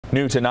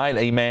New tonight,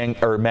 a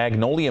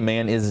Magnolia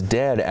man is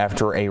dead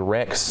after a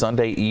wreck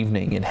Sunday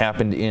evening. It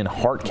happened in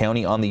Hart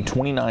County on the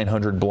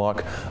 2900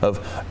 block of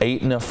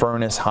Aetna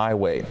Furnace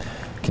Highway.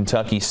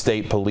 Kentucky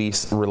State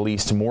Police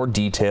released more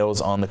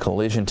details on the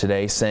collision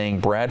today,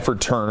 saying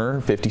Bradford Turner,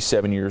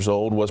 57 years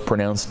old, was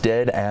pronounced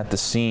dead at the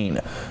scene.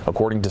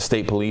 According to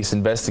State Police,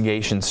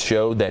 investigations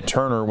showed that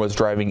Turner was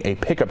driving a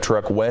pickup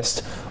truck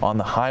west on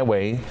the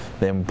highway.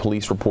 Then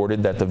police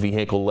reported that the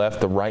vehicle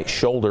left the right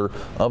shoulder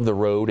of the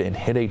road and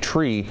hit a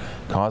tree,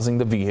 causing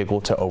the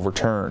vehicle to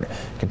overturn.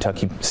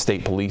 Kentucky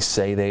State Police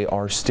say they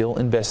are still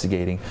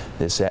investigating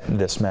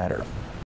this matter.